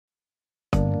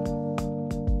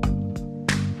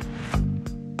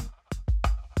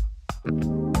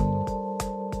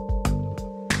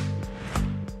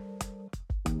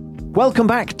Welcome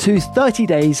back to 30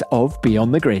 Days of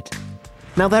Beyond the Grid.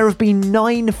 Now, there have been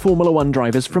 9 Formula 1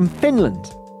 drivers from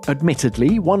Finland.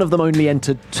 Admittedly, one of them only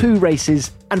entered 2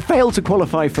 races and failed to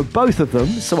qualify for both of them,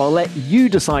 so I'll let you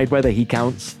decide whether he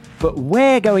counts. But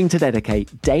we're going to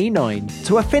dedicate Day 9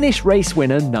 to a Finnish race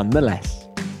winner nonetheless.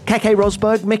 Keke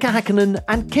Rosberg, Mika Häkkinen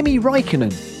and Kimi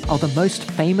Räikkönen are the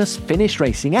most famous Finnish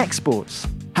racing exports,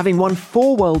 having won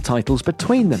 4 world titles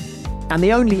between them. And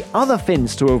the only other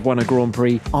Finns to have won a Grand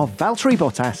Prix are Valtteri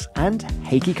Bottas and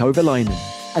Heikki Kovalainen.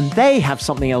 And they have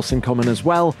something else in common as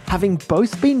well, having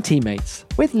both been teammates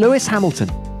with Lewis Hamilton.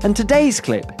 And today's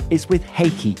clip is with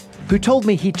Heikki, who told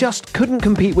me he just couldn't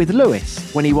compete with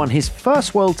Lewis when he won his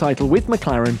first world title with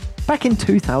McLaren back in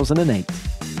 2008.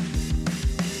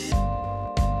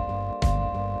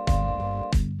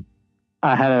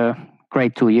 I had a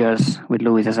great 2 years with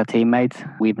Lewis as a teammate.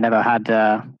 We've never had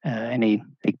any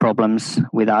big problems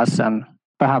with us, and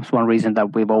perhaps one reason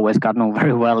that we've always gotten on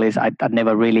very well is I'd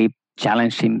never really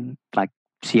challenged him like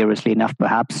seriously enough.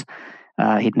 Perhaps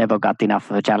he'd never got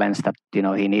enough of a challenge that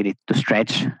he needed to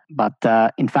stretch. But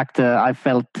in fact, I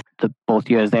felt that both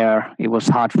years there it was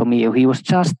hard for me. He was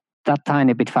just that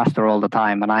tiny bit faster all the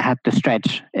time, and I had to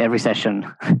stretch every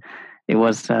session. It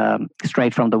was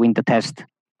straight from the winter test.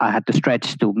 I had to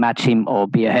stretch to match him or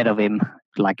be ahead of him.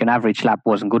 Like an average lap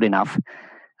wasn't good enough.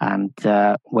 And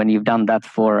when you've done that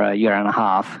for a year and a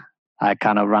half, I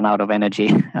kind of run out of energy.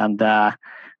 And the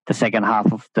second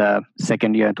half of the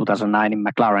second year in 2009 in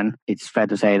McLaren, it's fair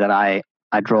to say that I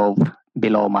drove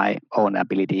below my own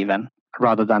ability even,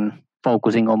 rather than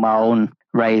focusing on my own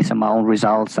race and my own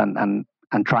results and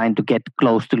trying to get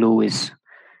close to Lewis.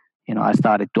 I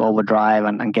started to overdrive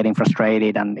and getting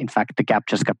frustrated. And in fact, the gap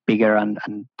just got bigger and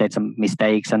did some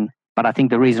mistakes. But I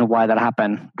think the reason why that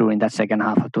happened during that second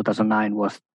half of 2009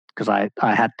 was because I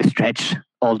had to stretch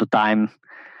all the time.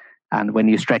 And when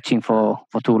you're stretching for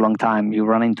too long time, you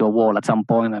run into a wall at some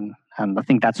point. And I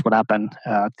think that's what happened.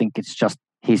 I think it's just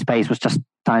his pace was just a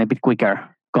tiny bit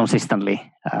quicker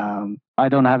consistently. I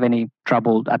don't have any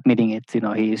trouble admitting it.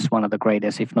 He's one of the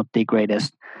greatest, if not the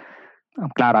greatest.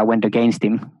 I'm glad I went against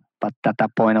him. But at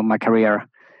that point of my career,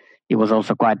 it was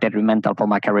also quite detrimental for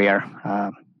my career.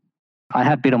 I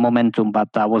had a bit of momentum, but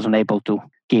I wasn't able to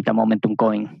keep the momentum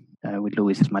going with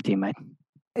Lewis as my teammate.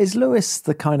 Is Lewis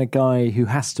the kind of guy who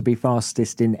has to be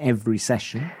fastest in every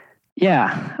session?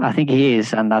 Yeah, I think he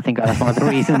is. And I think that's one of the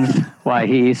reasons why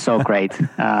he is so great.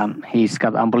 He's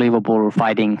got unbelievable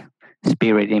fighting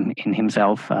spirit in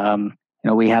himself.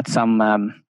 We had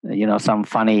some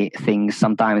funny things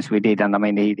sometimes we did. And I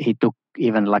mean, he took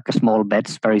even like a small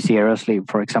bets very seriously.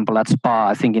 For example, at Spa,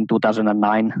 I think in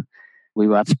 2009, we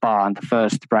were at Spa and the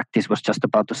first practice was just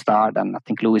about to start. And I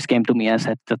think Lewis came to me and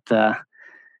said that,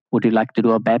 would you like to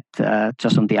do a bet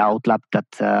just on the outlap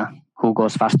that who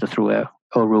goes faster through a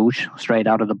rouge straight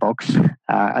out of the box?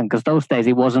 And because those days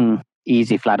it wasn't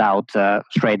easy flat out,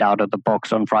 straight out of the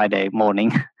box on Friday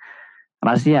morning.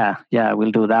 And I said, yeah,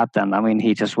 we'll do that. And I mean,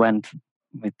 he just went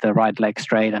with the right leg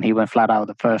straight and he went flat out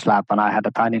the first lap and I had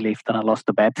a tiny lift and I lost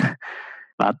the bet.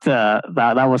 But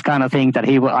that was kind of thing that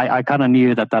I kind of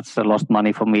knew that that's lost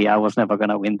money for me. I was never going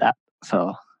to win that.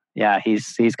 So yeah,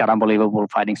 he's got unbelievable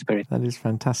fighting spirit. That is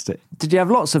fantastic. Did you have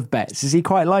lots of bets? Is he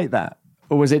quite like that?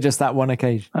 Or was it just that one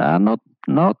occasion? Not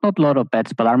a lot of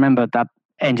bets, but I remember that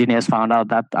engineers found out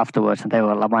that afterwards and they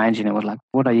were like, my engineer was like,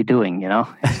 what are you doing?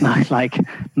 It's not like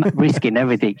risking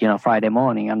everything, Friday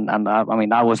morning. And I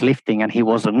mean, I was lifting and he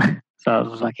wasn't. So I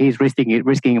was like, he's risking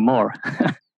it more.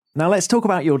 Now let's talk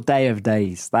about your day of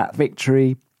days, that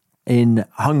victory in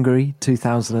Hungary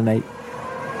 2008.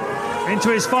 Into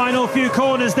his final few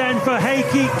corners then for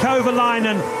Heikki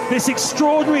Kovalainen. This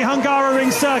extraordinary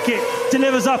Hungaroring circuit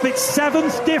delivers up its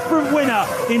 7th different winner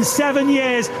in 7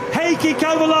 years. Heikki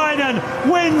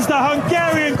Kovalainen wins the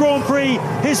Hungarian Grand Prix,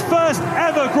 his first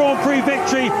ever Grand Prix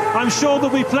victory. I'm sure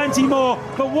there'll be plenty more,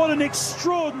 but what an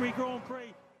extraordinary Grand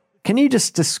Prix. Can you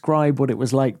just describe what it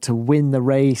was like to win the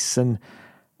race and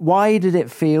why did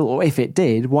it feel, or if it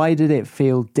did, why did it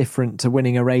feel different to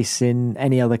winning a race in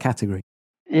any other category?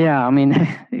 Yeah, I mean,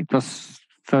 it was,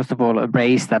 first of all, a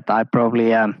race that I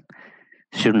probably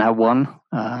shouldn't have won.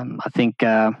 I think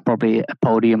probably a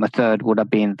podium, a third, would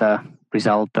have been the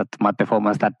result that my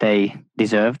performance that day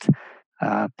deserved.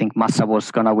 I think Massa was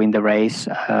going to win the race.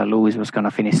 Lewis was going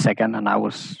to finish second, and I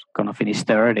was going to finish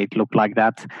third. It looked like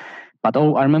that. But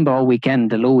I remember all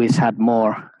weekend, Lewis had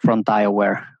more front tire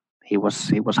wear. He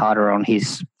was harder on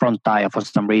his front tire for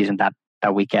some reason that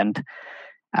weekend.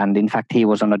 And in fact, he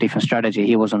was on a different strategy.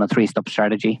 He was on a 3-stop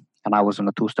strategy and I was on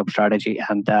a 2-stop strategy.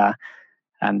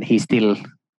 And he still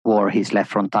wore his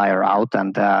left front tire out.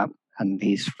 And and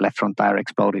his left front tire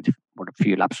exploded a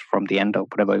few laps from the end or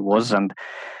whatever it was. And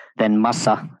then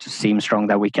Massa just seemed strong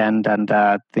that weekend, and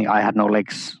I had no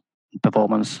legs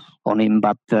performance on him.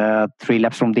 But 3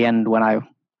 laps from the end, when I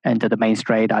entered the main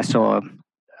straight, I saw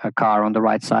a car on the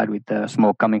right side with the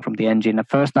smoke coming from the engine. At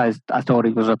first, I thought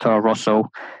it was a Toro Rosso.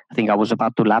 I think I was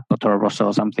about to lap a Toro Rosso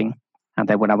or something. And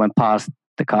then when I went past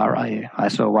the car, I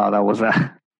saw, wow, that was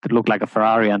it looked like a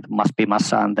Ferrari and must be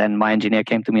Massa. And then my engineer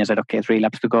came to me and said, okay, 3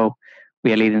 laps to go.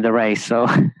 We are leading the race. So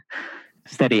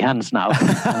steady hands now.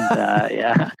 And,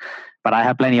 yeah, but I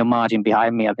had plenty of margin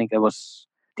behind me. I think there was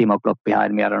Timo Glock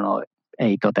behind me. I don't know,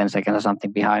 8 or 10 seconds or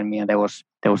something behind me. And there was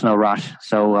no rush.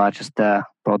 So I just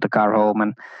brought the car home.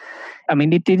 And I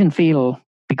mean, it didn't feel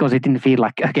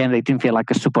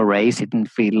like a super race. It didn't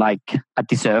feel like I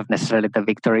deserved necessarily the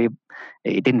victory.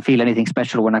 It didn't feel anything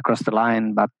special when I crossed the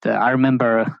line. But I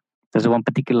remember there's one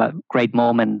particular great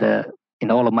moment in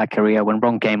all of my career when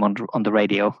Ron came on the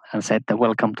radio and said,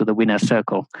 welcome to the winner's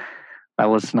circle. That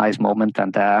was a nice moment.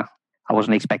 And I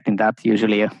wasn't expecting that.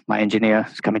 Usually my engineer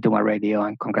is coming to my radio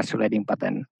and congratulating. But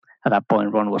then at that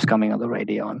point, Ron was coming on the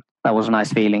radio. And that was a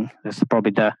nice feeling. That's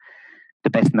probably the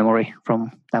best memory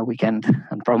from that weekend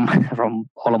and from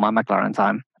all of my McLaren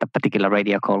time, that particular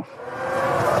radio call.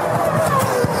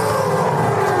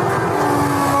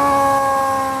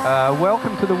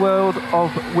 Welcome to the world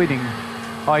of winning,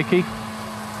 Heikki.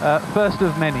 First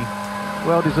of many.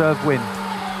 Well-deserved win.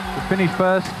 To finish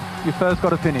first, you first got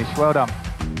to finish. Well done.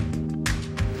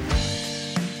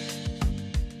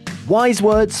 Wise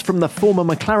words from the former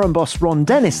McLaren boss Ron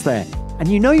Dennis there. And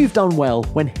you know you've done well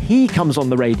when he comes on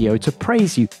the radio to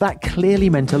praise you. That clearly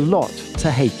meant a lot to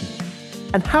Heikki.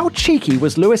 And how cheeky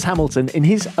was Lewis Hamilton in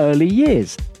his early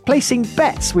years, placing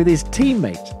bets with his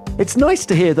teammate? It's nice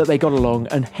to hear that they got along,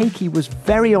 and Heikki was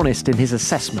very honest in his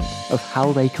assessment of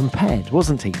how they compared,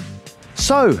 wasn't he?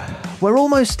 So, we're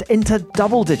almost into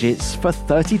double digits for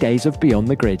 30 days of Beyond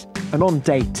the Grid. And on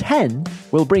day 10,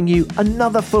 we'll bring you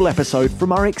another full episode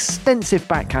from our extensive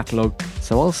back catalogue.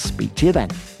 So I'll speak to you then.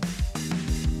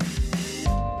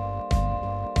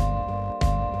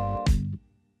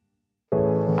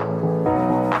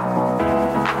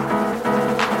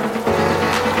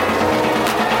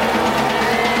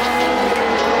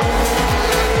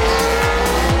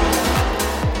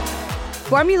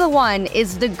 Formula One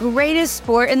is the greatest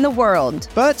sport in the world.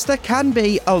 But there can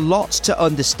be a lot to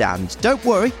understand. Don't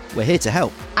worry, we're here to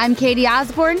help. I'm Katie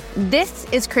Osborne. This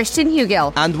is Christian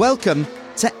Hugill. And welcome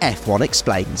to F1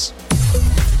 Explains.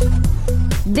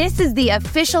 This is the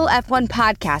official F1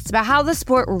 podcast about how the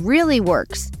sport really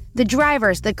works. The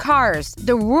drivers, the cars,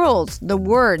 the rules, the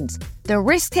words, the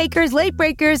risk takers, late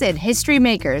breakers, and history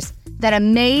makers that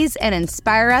amaze and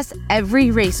inspire us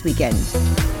every race weekend.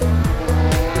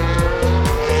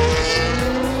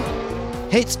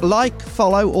 Hit like,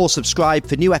 follow or subscribe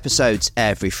for new episodes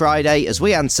every Friday as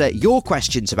we answer your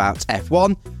questions about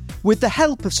F1 with the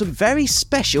help of some very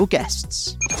special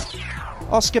guests.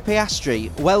 Oscar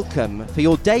Piastri, welcome for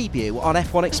your debut on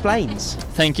F1 Explains.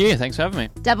 Thank you, thanks for having me.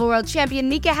 Double world champion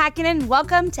Mika Häkkinen,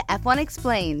 welcome to F1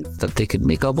 Explains. Take it,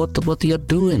 Mika, what are you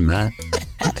doing, man?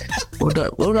 What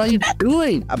are you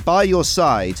doing? And by your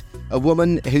side, a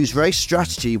woman whose race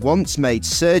strategy once made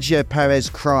Sergio Perez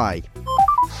cry.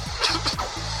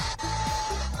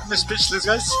 I'm speechless,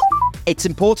 guys. It's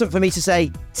important for me to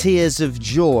say tears of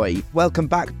joy. Welcome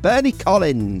back, Bernie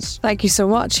Collins. Thank you so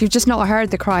much. You've just not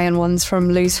heard the crying ones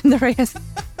from losing the race.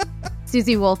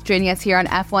 Susie Wolf joining us here on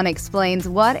F1 Explains.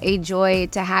 What a joy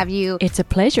to have you. It's a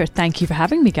pleasure. Thank you for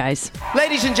having me, guys.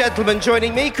 Ladies and gentlemen,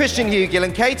 joining me, Christian Hugill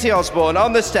and Katie Osborne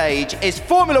on the stage is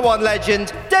Formula One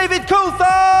legend, David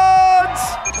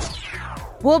Coulthard!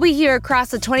 We'll be here across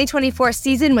the 2024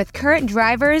 season with current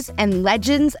drivers and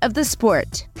legends of the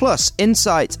sport. Plus,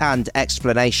 insights and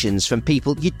explanations from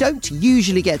people you don't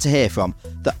usually get to hear from,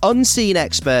 the unseen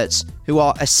experts who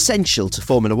are essential to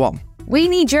Formula One. We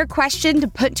need your question to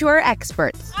put to our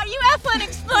experts. Are you F1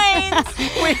 Explains?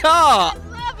 We are! I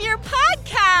love your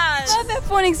podcast! Love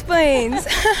F1 Explains.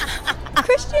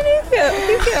 Christian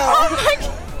Hugill. Oh my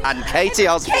God. And Katie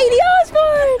Osborne. Katie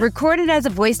Osborne! Record it as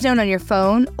a voice note on your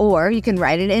phone, or you can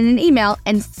write it in an email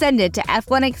and send it to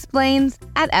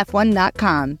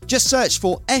f1explains@f1.com. Just search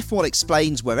for F1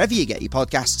 Explains wherever you get your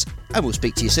podcasts, and we'll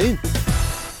speak to you soon.